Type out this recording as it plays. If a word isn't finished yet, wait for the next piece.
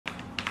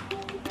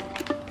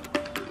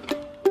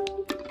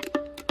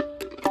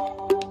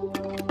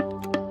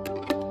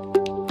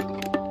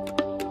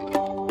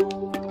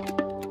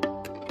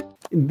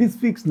in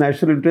this week's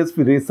National Interest,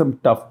 we raise some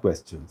tough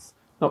questions.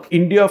 Now,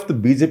 India of the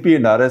BJP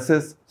and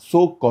RSS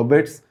so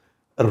covets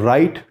a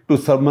right to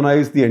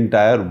sermonize the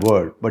entire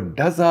world. But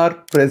does our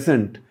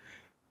present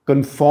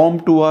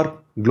conform to our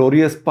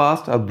glorious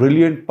past, our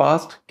brilliant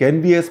past?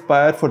 Can we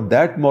aspire for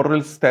that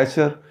moral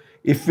stature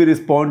if we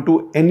respond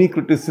to any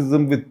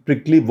criticism with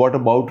prickly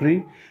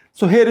whataboutery?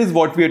 So here is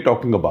what we are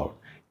talking about.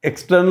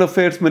 External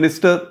Affairs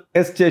Minister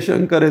S.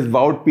 Jaishankar has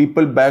vowed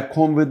people back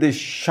home with a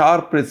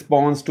sharp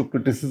response to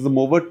criticism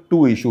over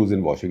two issues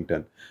in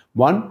Washington.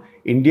 One,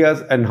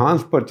 India's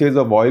enhanced purchase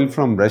of oil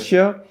from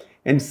Russia,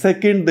 and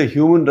second, the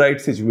human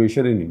rights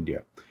situation in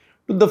India.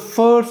 To the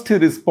first, he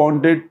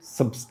responded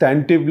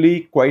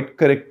substantively, quite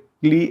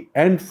correctly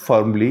and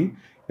firmly,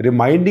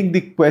 reminding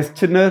the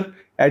questioner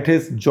at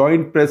his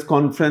joint press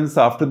conference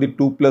after the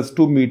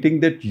 2+2 meeting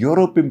that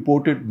Europe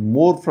imported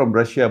more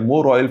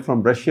oil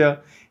from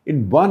Russia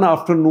in one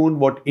afternoon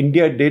what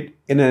India did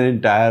in an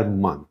entire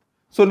month.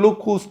 So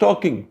look who's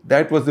talking.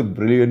 That was a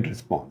brilliant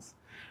response.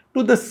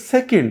 To the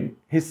second,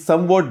 his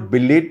somewhat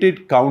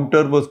belated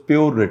counter was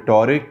pure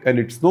rhetoric, and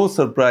it's no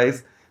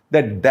surprise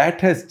that that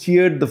has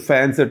cheered the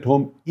fans at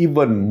home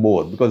even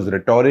more because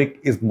rhetoric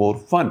is more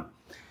fun.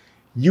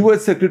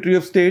 US Secretary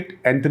of State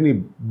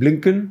Antony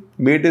Blinken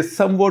made a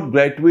somewhat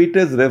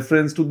gratuitous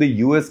reference to the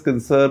US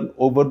concern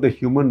over the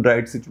human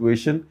rights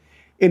situation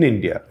in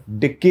India.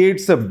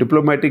 Decades of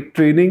diplomatic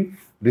training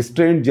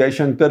restrained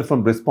Jaishankar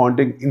from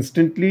responding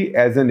instantly,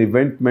 as an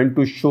event meant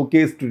to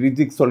showcase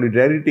strategic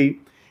solidarity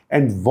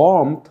and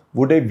warmth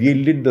would have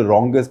yielded the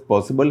wrongest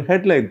possible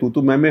headline. Tu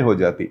tu main ho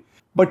jati.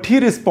 But he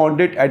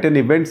responded at an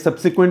event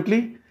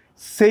subsequently,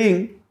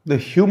 saying the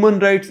human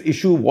rights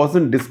issue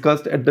wasn't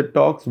discussed at the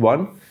talks,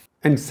 one,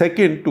 and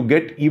second, to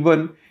get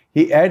even,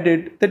 he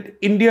added that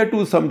India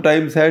too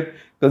sometimes had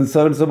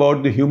concerns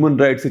about the human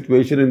rights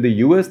situation in the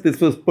US.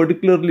 This was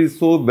particularly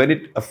so when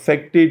it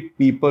affected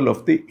people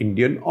of the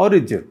Indian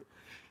origin.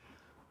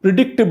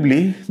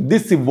 Predictably,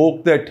 this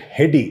evoked that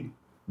heady,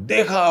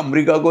 "Dekha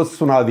America ko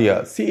suna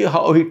diya." See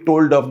how he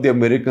told of the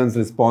Americans'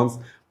 response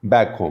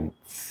back home.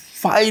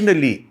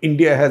 Finally,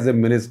 India has a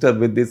minister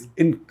with this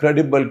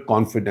incredible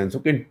confidence who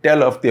can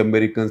tell off the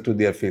Americans to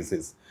their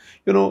faces.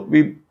 You know,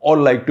 we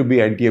all like to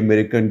be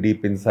anti-American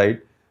deep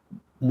inside.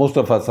 Most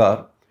of us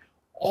are.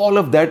 All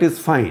of that is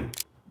fine.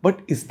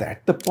 But is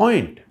that the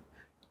point?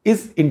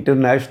 Is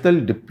international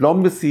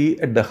diplomacy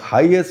at the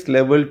highest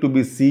level to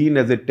be seen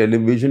as a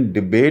television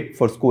debate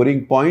for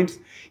scoring points,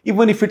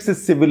 even if it's a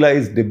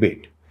civilized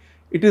debate?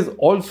 It is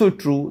also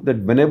true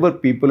that whenever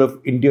people of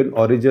Indian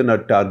origin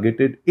are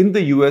targeted in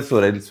the US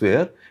or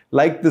elsewhere,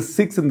 like the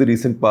Sikhs in the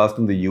recent past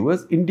in the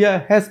US,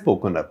 India has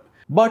spoken up.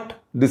 But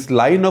this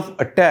line of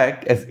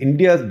attack as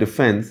India's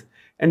defense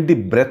and the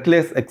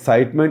breathless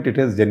excitement it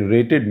has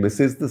generated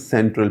misses the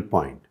central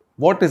point.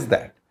 What is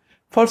that?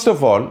 First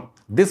of all,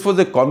 this was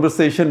a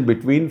conversation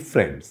between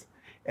friends,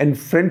 and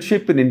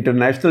friendship in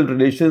international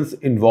relations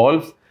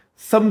involves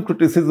some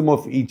criticism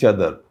of each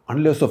other,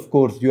 unless of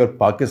course you are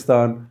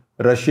Pakistan,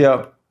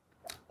 Russia,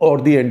 or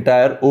the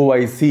entire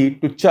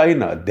OIC to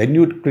China. Then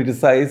you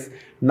criticize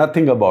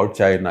nothing about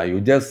China. You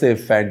just say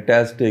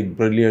fantastic,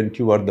 brilliant,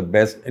 you are the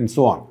best, and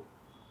so on.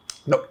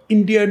 Now,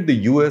 India and the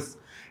US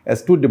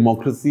as two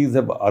democracies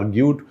have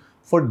argued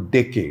for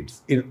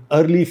decades. In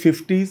early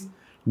 50s,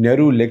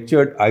 Nehru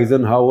lectured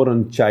Eisenhower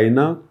on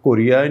China,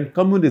 Korea, and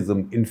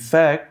communism. In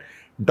fact,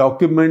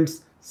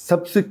 documents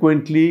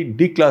subsequently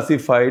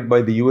declassified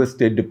by the US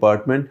State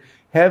Department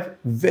have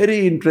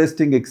very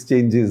interesting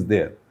exchanges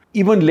there.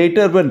 Even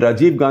later, when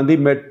Rajiv Gandhi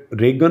met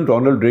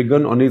Ronald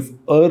Reagan on his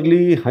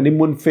early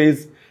honeymoon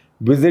phase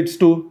visits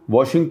to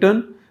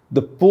Washington,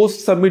 the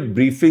post-summit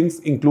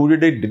briefings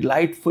included a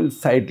delightful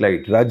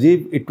sidelight.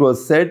 Rajiv, it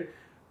was said,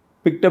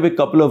 picked up a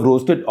couple of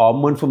roasted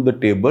almonds from the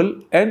table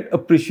and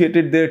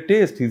appreciated their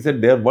taste. He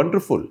said, "They are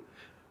wonderful."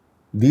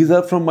 "These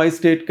are from my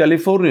state,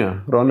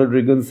 California," Ronald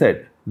Reagan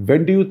said.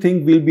 "When do you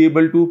think we'll be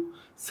able to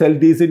sell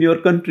these in your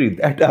country?"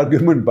 That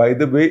argument, by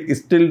the way, is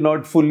still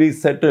not fully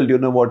settled. You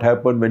know what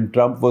happened when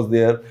Trump was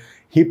there.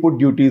 He put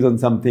duties on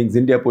some things.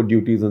 India put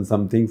duties on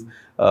some things.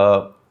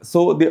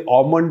 So the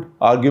almond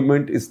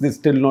argument is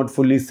still not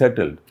fully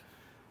settled.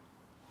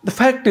 The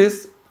fact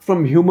is,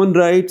 from human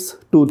rights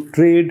to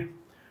trade,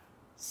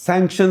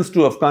 sanctions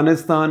to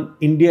Afghanistan,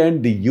 India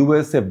and the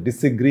US have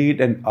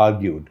disagreed and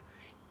argued.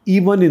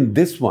 Even in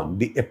this one,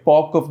 the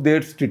epoch of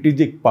their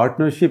strategic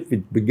partnership,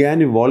 which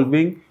began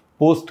evolving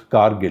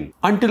post-Kargil.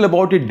 Until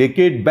about a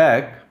decade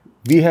back,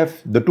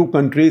 the two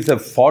countries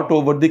have fought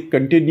over the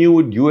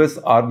continued US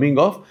arming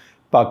of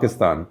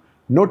Pakistan.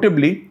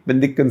 Notably, when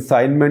the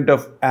consignment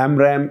of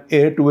AMRAAM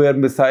air-to-air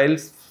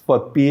missiles for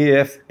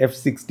PAF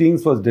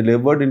F-16s was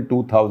delivered in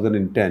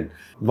 2010.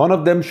 One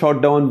of them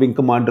shot down Wing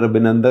Commander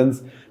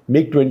Abhinandan's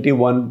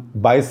MiG-21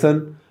 Bison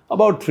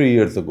about 3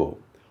 years ago.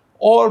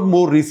 Or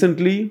more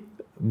recently,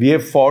 we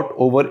have fought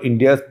over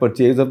India's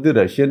purchase of the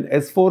Russian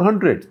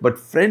S-400s. But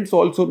friends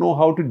also know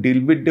how to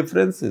deal with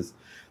differences.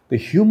 The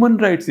human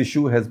rights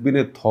issue has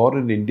been a thorn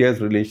in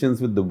India's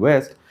relations with the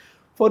West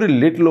for a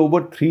little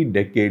over 3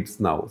 decades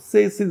now.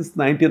 Say since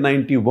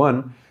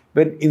 1991,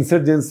 when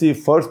insurgency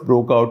first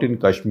broke out in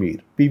Kashmir.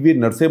 P.V.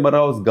 Narasimha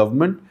Rao's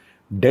government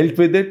dealt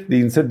with it, the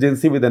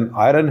insurgency, with an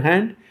iron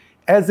hand,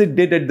 as it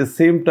did at the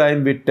same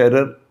time with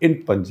terror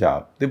in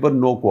Punjab. There were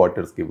no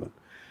quarters given.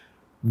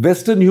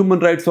 Western human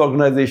rights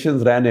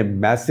organizations ran a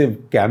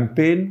massive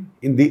campaign.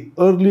 In the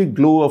early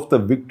glow of the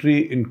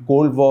victory in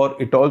Cold War,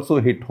 it also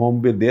hit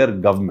home with their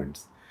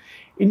governments.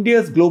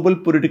 India's global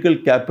political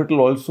capital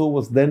also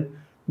was then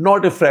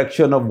not a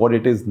fraction of what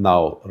it is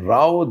now.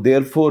 Rao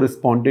therefore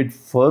responded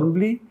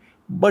firmly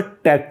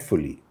but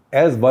tactfully,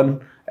 as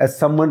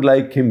someone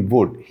like him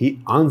would.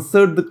 He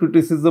answered the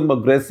criticism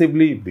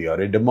aggressively. We are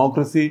a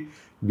democracy.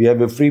 We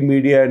have a free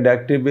media and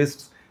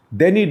activists.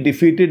 Then he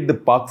defeated the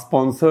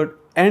Pak-sponsored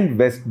and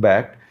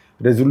West-backed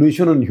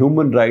resolution on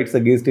human rights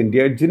against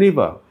India at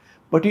Geneva.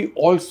 But he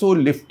also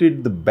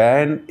lifted the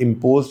ban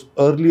imposed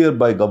earlier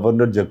by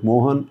Governor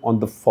Jagmohan on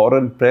the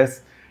foreign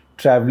press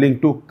travelling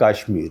to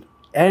Kashmir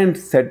and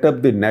set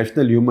up the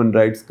National Human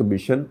Rights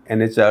Commission,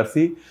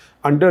 NHRC,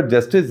 under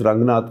Justice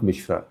Ranganath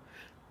Mishra.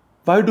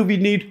 Why do we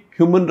need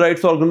human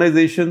rights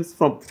organizations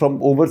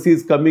from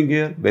overseas coming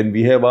here when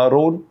we have our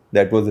own?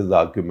 That was his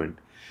argument.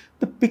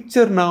 The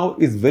picture now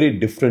is very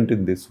different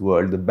in this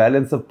world. The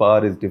balance of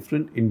power is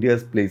different.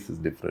 India's place is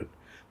different.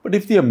 But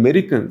if the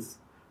Americans,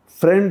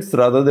 friends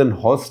rather than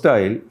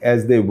hostile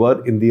as they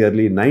were in the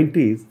early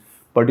 90s,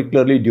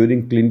 particularly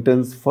during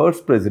Clinton's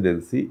first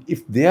presidency,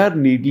 if they are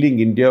needling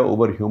India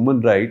over human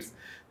rights,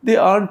 they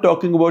aren't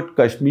talking about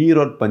Kashmir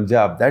or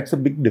Punjab. That's a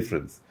big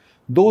difference.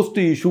 Those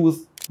two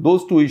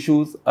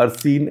issues are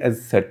seen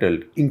as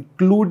settled,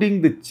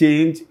 including the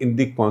change in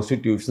the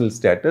constitutional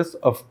status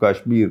of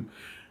Kashmir.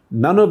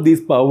 None of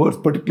these powers,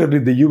 particularly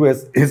the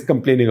US, is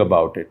complaining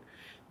about it.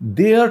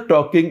 They are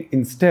talking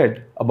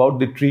instead about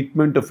the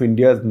treatment of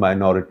India's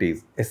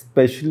minorities,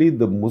 especially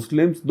the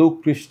Muslims, though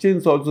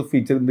Christians also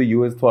feature in the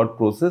US thought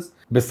process.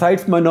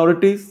 Besides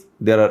minorities,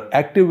 there are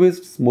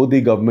activists, Modi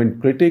government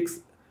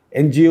critics,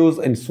 NGOs,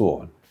 and so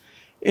on.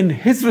 In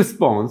his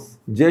response,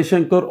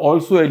 Jaishankar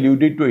also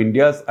alluded to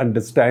India's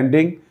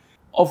understanding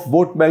of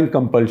vote bank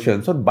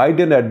compulsions, or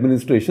Biden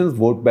administration's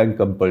vote bank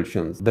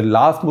compulsions. The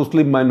last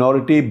Muslim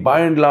minority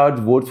by and large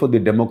votes for the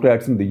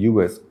Democrats in the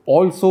US.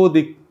 Also,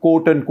 the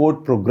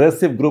quote-unquote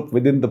progressive group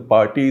within the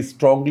party is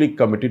strongly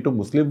committed to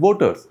Muslim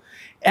voters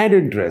and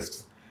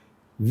interests.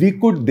 We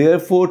could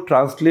therefore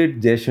translate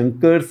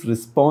Jaishankar's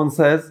response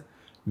as,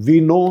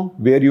 we know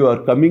where you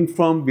are coming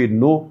from, we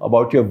know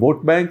about your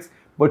vote banks,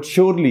 but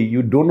surely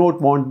you do not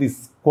want the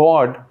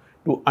squad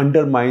to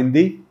undermine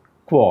the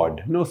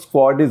Squad.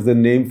 Squad is the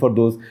name for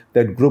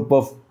that group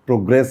of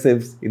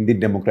progressives in the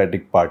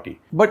Democratic Party.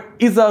 But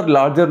is our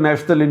larger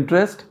national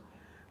interest,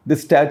 the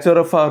stature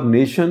of our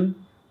nation,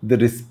 the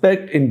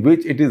respect in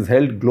which it is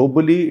held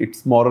globally,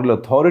 its moral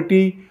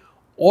authority,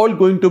 all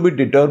going to be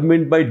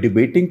determined by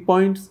debating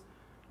points?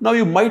 Now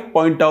you might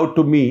point out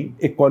to me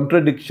a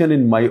contradiction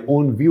in my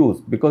own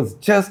views, because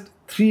just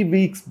 3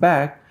 weeks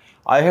back,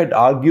 I had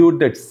argued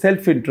that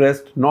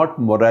self-interest, not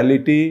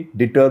morality,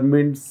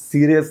 determines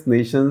serious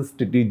nations'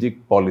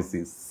 strategic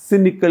policies.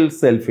 Cynical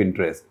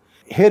self-interest.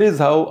 Here is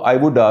how I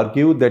would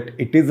argue that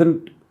it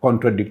isn't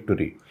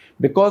contradictory.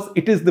 Because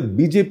it is the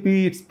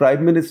BJP, its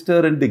Prime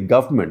Minister and the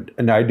government,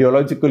 an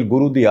ideological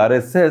guru, the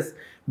RSS,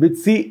 which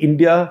see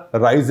India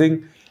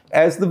rising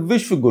as the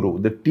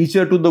Vishwaguru, the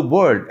teacher to the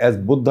world, as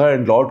Buddha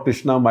and Lord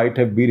Krishna might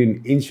have been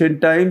in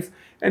ancient times,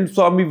 and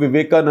Swami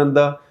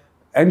Vivekananda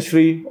and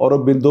Sri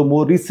Aurobindo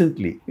more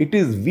recently. It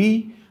is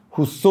we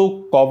who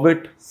so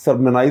covet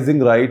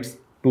sermonizing rights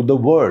to the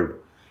world.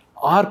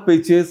 Our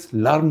pages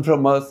learn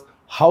from us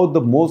how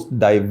the most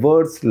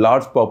diverse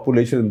large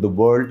population in the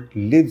world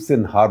lives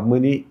in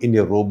harmony in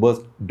a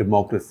robust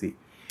democracy.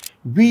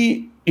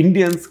 We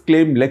Indians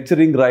claim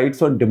lecturing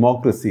rights on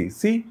democracy.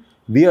 See,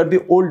 we are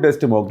the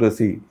oldest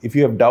democracy. If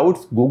you have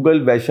doubts,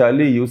 Google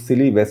Vaishali, you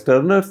silly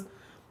Westerners.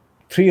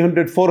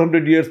 300,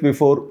 400 years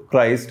before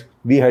Christ,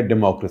 we had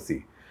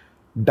democracy.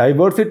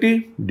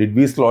 Diversity, did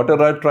we slaughter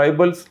our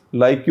tribals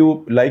like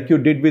you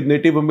did with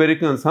Native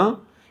Americans, huh?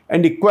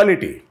 And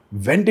equality,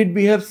 when did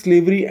we have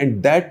slavery,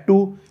 and that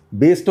too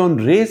based on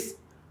race?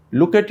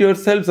 Look at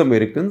yourselves,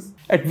 Americans.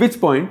 At which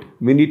point,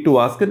 we need to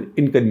ask an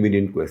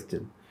inconvenient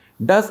question.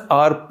 Does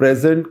our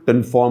present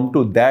conform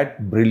to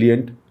that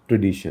brilliant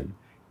tradition?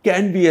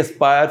 Can we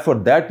aspire for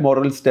that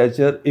moral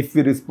stature if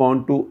we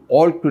respond to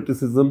all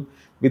criticism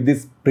with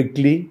this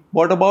prickly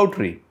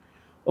whataboutery?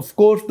 Of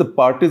course, the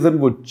partisan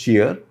would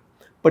cheer,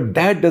 but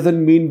that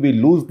doesn't mean we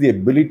lose the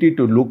ability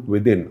to look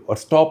within or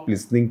stop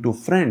listening to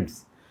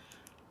friends.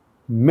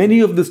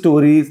 Many of the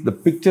stories, the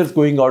pictures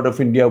going out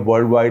of India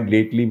worldwide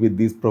lately with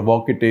these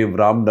provocative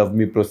Ram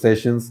Navami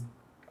processions,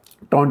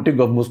 taunting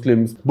of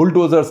Muslims,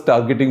 bulldozers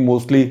targeting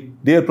mostly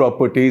their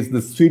properties,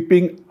 the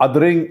sweeping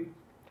othering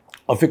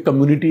of a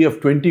community of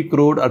 20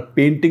 crore are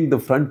painting the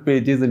front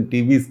pages and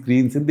TV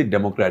screens in the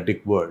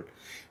democratic world.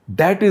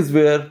 That is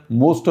where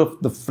most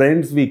of the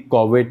friends we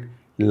covet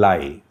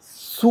lie.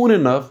 Soon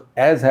enough,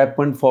 as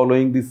happened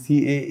following the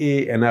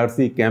CAA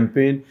NRC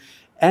campaign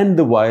and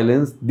the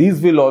violence,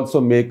 these will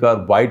also make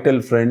our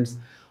vital friends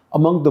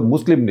among the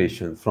Muslim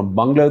nations from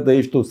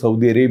Bangladesh to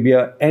Saudi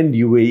Arabia and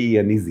UAE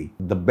and easy.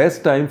 The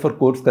best time for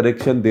course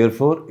correction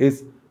therefore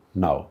is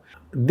now.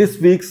 This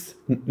week's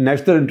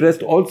national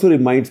interest also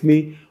reminds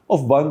me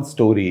of one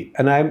story,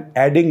 and I am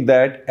adding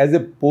that as a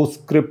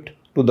postscript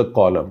to the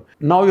column.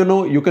 Now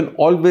you can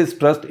always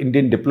trust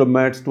Indian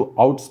diplomats to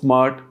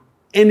outsmart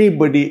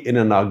anybody in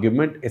an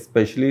argument,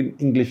 especially in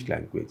English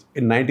language.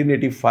 In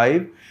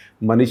 1985,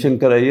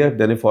 Manishankar Iyer,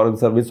 then a foreign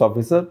service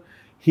officer,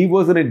 he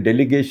was in a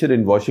delegation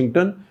in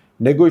Washington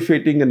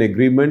negotiating an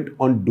agreement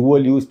on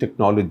dual-use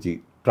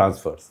technology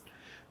transfers.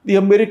 The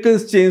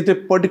Americans changed a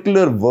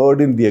particular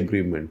word in the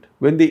agreement.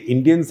 When the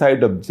Indian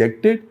side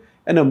objected,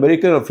 an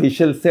American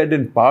official said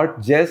in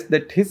part jest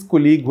that his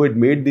colleague who had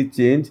made the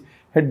change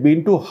had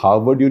been to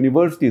Harvard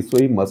University, so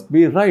he must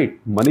be right.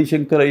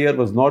 Manishankar Iyer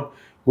was not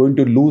going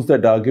to lose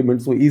that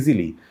argument so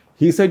easily.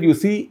 He said, you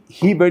see,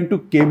 he went to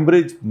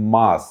Cambridge,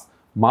 Mass.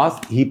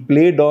 He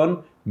played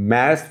on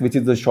Mass, which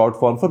is the short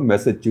form for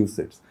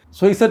Massachusetts.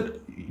 So he said,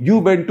 you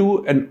went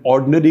to an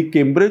ordinary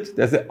Cambridge,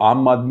 that's a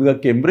Aam Aadmi ka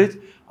Cambridge.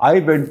 I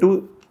went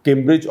to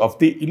Cambridge of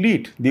the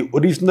elite, the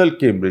original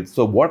Cambridge.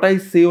 So what I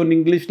say on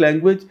English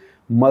language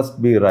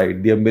must be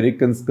right. The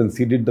Americans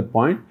conceded the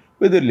point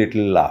with a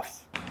little laugh.